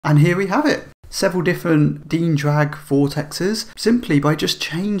And here we have it. Several different Dean drag vortexes simply by just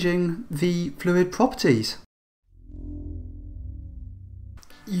changing the fluid properties.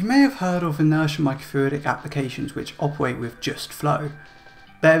 You may have heard of inertia microfluidic applications which operate with just flow.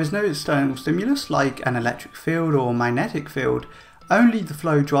 There is no external stimulus like an electric field or magnetic field, only the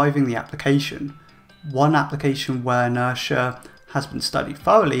flow driving the application. One application where inertia has been studied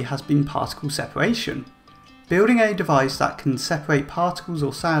thoroughly has been particle separation. Building a device that can separate particles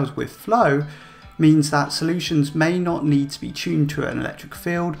or cells with flow means that solutions may not need to be tuned to an electric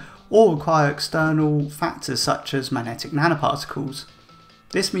field or require external factors such as magnetic nanoparticles.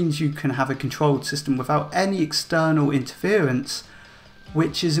 This means you can have a controlled system without any external interference,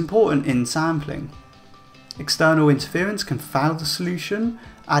 which is important in sampling. External interference can foul the solution,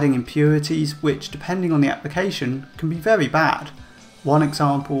 adding impurities which, depending on the application, can be very bad. One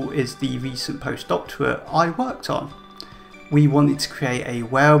example is the recent postdoctorate I worked on. We wanted to create a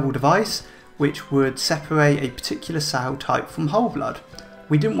wearable device which would separate a particular cell type from whole blood.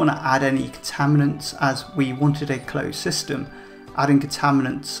 We didn't want to add any contaminants as we wanted a closed system. Adding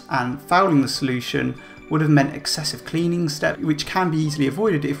contaminants and fouling the solution would have meant excessive cleaning steps, which can be easily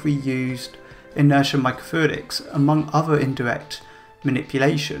avoided if we used inertia microfluidics, among other indirect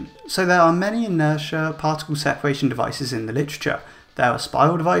manipulation. So there are many inertia particle separation devices in the literature. There are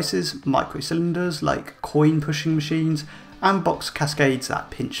spiral devices, microcylinders like coin pushing machines, and box cascades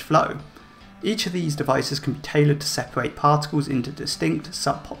that pinch flow. Each of these devices can be tailored to separate particles into distinct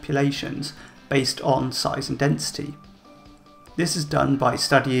subpopulations based on size and density. This is done by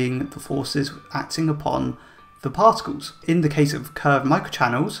studying the forces acting upon the particles. In the case of curved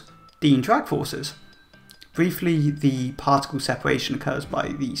microchannels, Dean drag forces. Briefly, the particle separation occurs by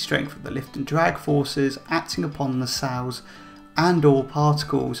the strength of the lift and drag forces acting upon the cells and or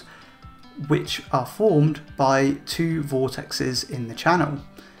particles, which are formed by two vortexes in the channel.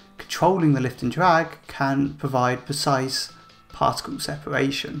 Controlling the lift and drag can provide precise particle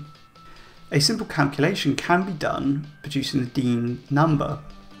separation. A simple calculation can be done producing the Dean number.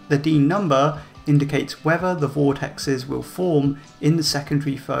 The Dean number indicates whether the vortexes will form in the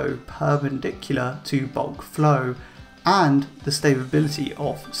secondary flow perpendicular to bulk flow and the stability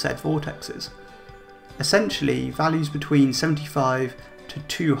of said vortexes. Essentially, values between 75 to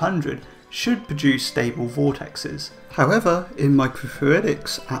 200 should produce stable vortexes. However, in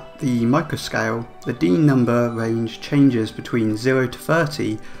microfluidics at the microscale, the Dean number range changes between 0 to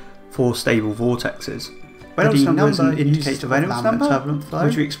 30 for stable vortexes. The Dean number indicates the Reynolds number, turbulent flow,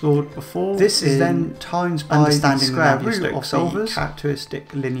 which we explored before. This is then times by the square root of the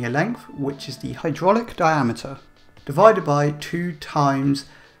characteristic linear length, which is the hydraulic diameter, divided by 2 times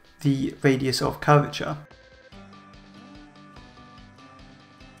the radius of curvature.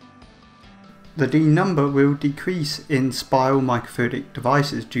 The Dean number will decrease in spiral microfluidic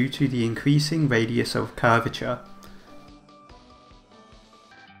devices due to the increasing radius of curvature.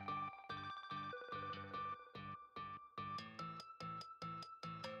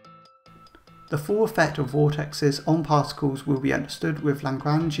 The full effect of vortexes on particles will be understood with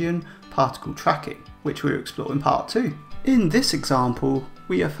Lagrangian Particle Tracking, which we will explore in part 2. In this example,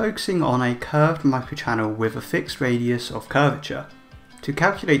 we are focusing on a curved microchannel with a fixed radius of curvature. To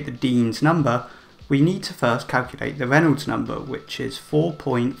calculate the Dean's number, we need to first calculate the Reynolds number, which is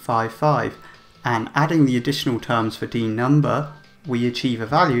 4.55, and adding the additional terms for Dean number, we achieve a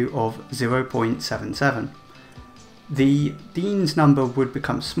value of 0.77. The Dean's number would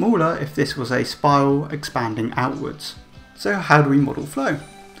become smaller if this was a spiral expanding outwards. So how do we model flow?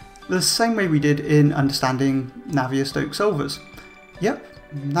 The same way we did in understanding Navier-Stokes solvers. Yep,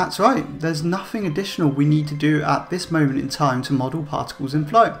 that's right, there's nothing additional we need to do at this moment in time to model particles in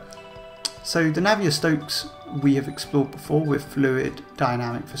flow. So the Navier-Stokes we have explored before with fluid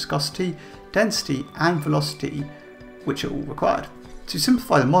dynamic viscosity, density and velocity, which are all required. To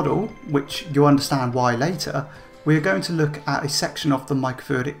simplify the model, which you'll understand why later, we are going to look at a section of the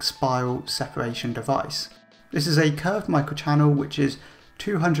microfluidic spiral separation device. This is a curved microchannel which is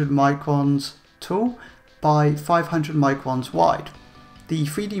 200 microns tall by 500 microns wide. The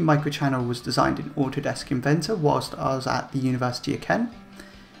 3D microchannel was designed in Autodesk Inventor whilst I was at the University of Kent.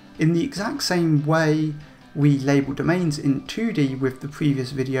 In the exact same way we label domains in 2D with the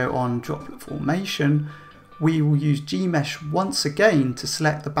previous video on droplet formation, we will use Gmesh once again to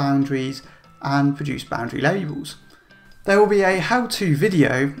select the boundaries and produce boundary labels. There will be a how-to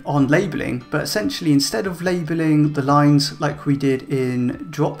video on labeling, but essentially instead of labeling the lines like we did in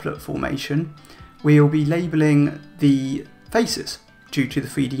droplet formation, we will be labeling the faces due to the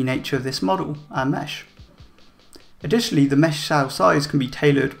 3D nature of this model and mesh. Additionally, the mesh cell size can be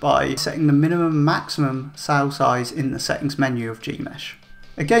tailored by setting the minimum and maximum cell size in the settings menu of Gmesh.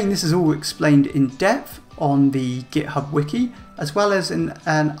 Again, this is all explained in depth on the GitHub wiki, as well as in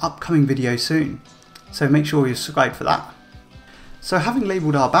an upcoming video soon. So make sure you're subscribed for that. So having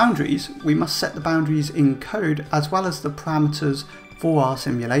labelled our boundaries, we must set the boundaries in code as well as the parameters for our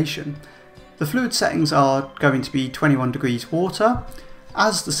simulation. The fluid settings are going to be 21 degrees water.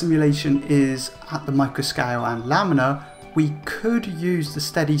 As the simulation is at the microscale and laminar, we could use the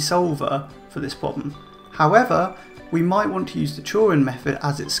steady solver for this problem. However, we might want to use the Turing method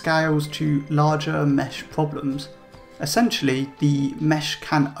as it scales to larger mesh problems. Essentially, the mesh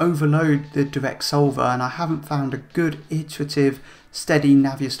can overload the direct solver, and I haven't found a good iterative steady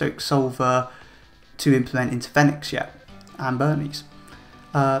Navier-Stokes solver to implement into FEniCS yet, and BERNAISE.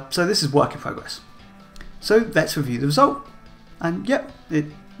 So this is work in progress. So let's review the result. And yep,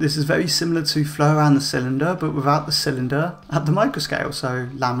 this is very similar to flow around the cylinder, but without the cylinder at the microscale, so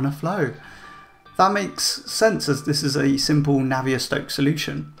laminar flow. That makes sense as this is a simple Navier-Stokes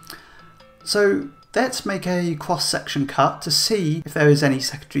solution. So let's make a cross-section cut to see if there is any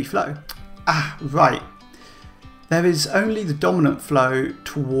secondary flow. Ah, right. There is only the dominant flow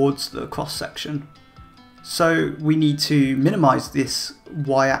towards the cross-section. So we need to minimize this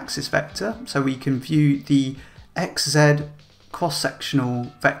y-axis vector so we can view the xz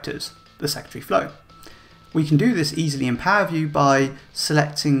cross-sectional vectors, the secondary flow. We can do this easily in PowerView by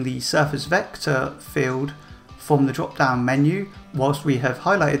selecting the surface vector field from the drop-down menu whilst we have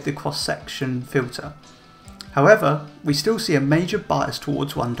highlighted the cross-section filter. However, we still see a major bias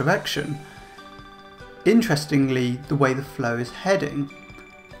towards one direction. Interestingly, the way the flow is heading.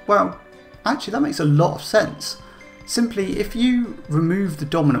 Well, actually that makes a lot of sense. Simply, if you remove the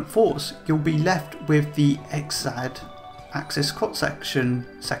dominant force, you'll be left with the xz axis cross-section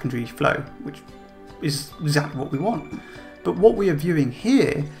secondary flow, which is exactly what we want. But what we are viewing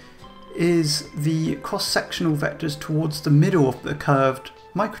here is the cross-sectional vectors towards the middle of the curved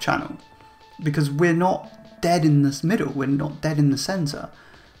microchannel, because we're not dead in this middle, we're not dead in the center.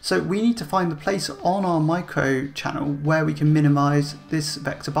 So we need to find the place on our microchannel where we can minimize this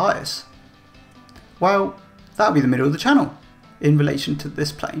vector bias. Well, that'll be the middle of the channel in relation to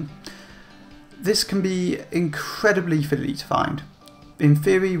this plane. This can be incredibly fiddly to find. In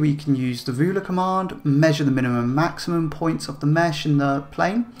theory, we can use the ruler command, measure the minimum and maximum points of the mesh in the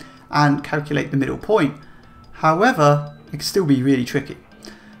plane, and calculate the middle point. However, it can still be really tricky.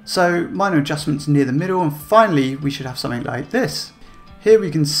 So minor adjustments near the middle, and finally we should have something like this. Here we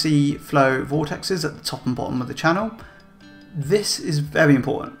can see flow vortexes at the top and bottom of the channel. This is very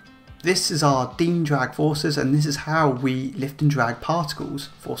important. This is our Dean drag forces, and this is how we lift and drag particles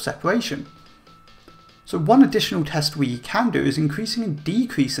for separation. So one additional test we can do is increasing and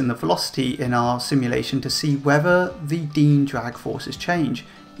decreasing the velocity in our simulation to see whether the Dean drag forces change,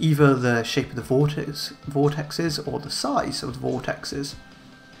 either the shape of the vortexes or the size of the vortexes.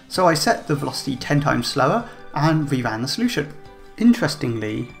 So I set the velocity 10 times slower and reran the solution.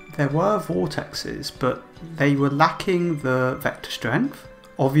 Interestingly, there were vortexes, but they were lacking the vector strength,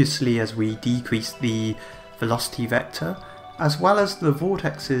 obviously as we decreased the velocity vector, as well as the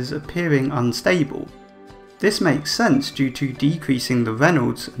vortexes appearing unstable. This makes sense due to decreasing the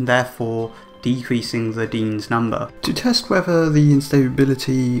Reynolds and therefore decreasing the Dean's number. To test whether the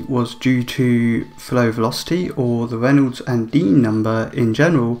instability was due to flow velocity or the Reynolds and Dean number in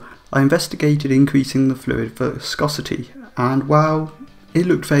general, I investigated increasing the fluid viscosity, and while it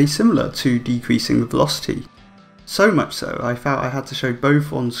looked very similar to decreasing the velocity. So much so, I felt I had to show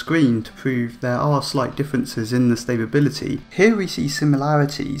both on screen to prove there are slight differences in the stability. Here we see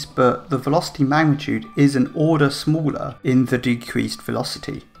similarities, but the velocity magnitude is an order smaller in the decreased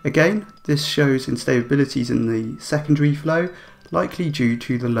velocity. Again, this shows instabilities in the secondary flow, likely due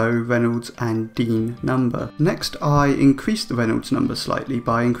to the low Reynolds and Dean number. Next, I increased the Reynolds number slightly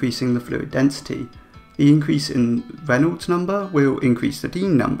by increasing the fluid density. The increase in Reynolds number will increase the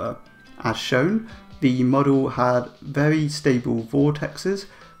Dean number. As shown, the model had very stable vortexes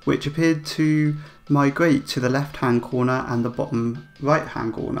which appeared to migrate to the left hand corner and the bottom right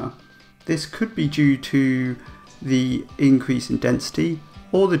hand corner. This could be due to the increase in density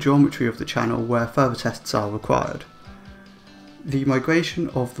or the geometry of the channel where further tests are required. The migration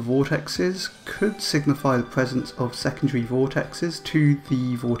of the vortexes could signify the presence of secondary vortexes to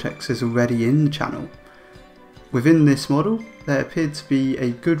the vortexes already in the channel. Within this model, there appeared to be a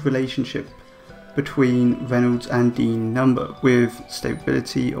good relationship between Reynolds and Dean number, with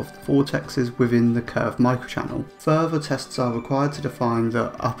stability of the vortexes within the curved microchannel. Further tests are required to define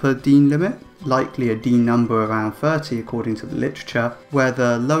the upper Dean limit, likely a Dean number around 30 according to the literature, where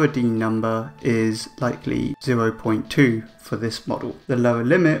the lower Dean number is likely 0.2 for this model. The lower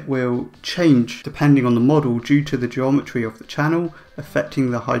limit will change depending on the model due to the geometry of the channel,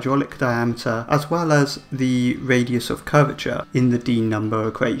 affecting the hydraulic diameter as well as the radius of curvature in the Dean number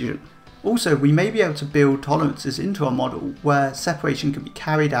equation. Also, we may be able to build tolerances into our model where separation can be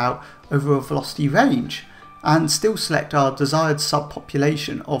carried out over a velocity range and still select our desired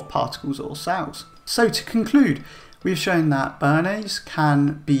subpopulation of particles or cells. So to conclude, we've shown that BERNAISE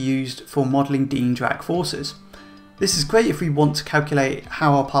can be used for modelling Dean drag forces. This is great if we want to calculate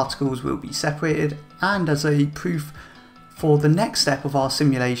how our particles will be separated, and as a proof for the next step of our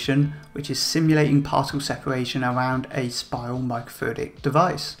simulation, which is simulating particle separation around a spiral microfluidic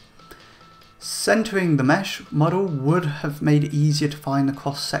device. Centering the mesh model would have made it easier to find the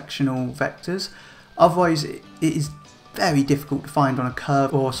cross-sectional vectors, otherwise it is very difficult to find on a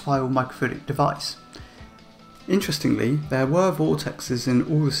curved or spiral microfluidic device. Interestingly, there were vortexes in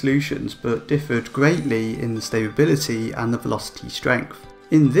all the solutions but differed greatly in the stability and the velocity strength.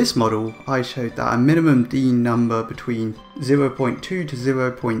 In this model, I showed that a minimum Dean number between 0.2 to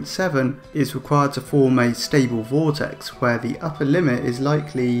 0.7 is required to form a stable vortex, where the upper limit is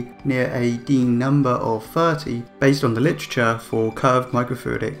likely near a Dean number of 30 based on the literature for curved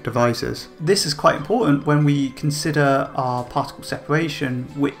microfluidic devices. This is quite important when we consider our particle separation,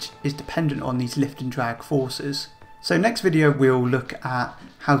 which is dependent on these lift and drag forces. So next video we'll look at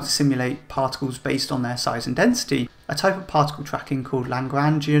how to simulate particles based on their size and density, a type of particle tracking called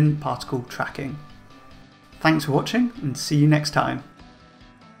Lagrangian Particle Tracking. Thanks for watching and see you next time.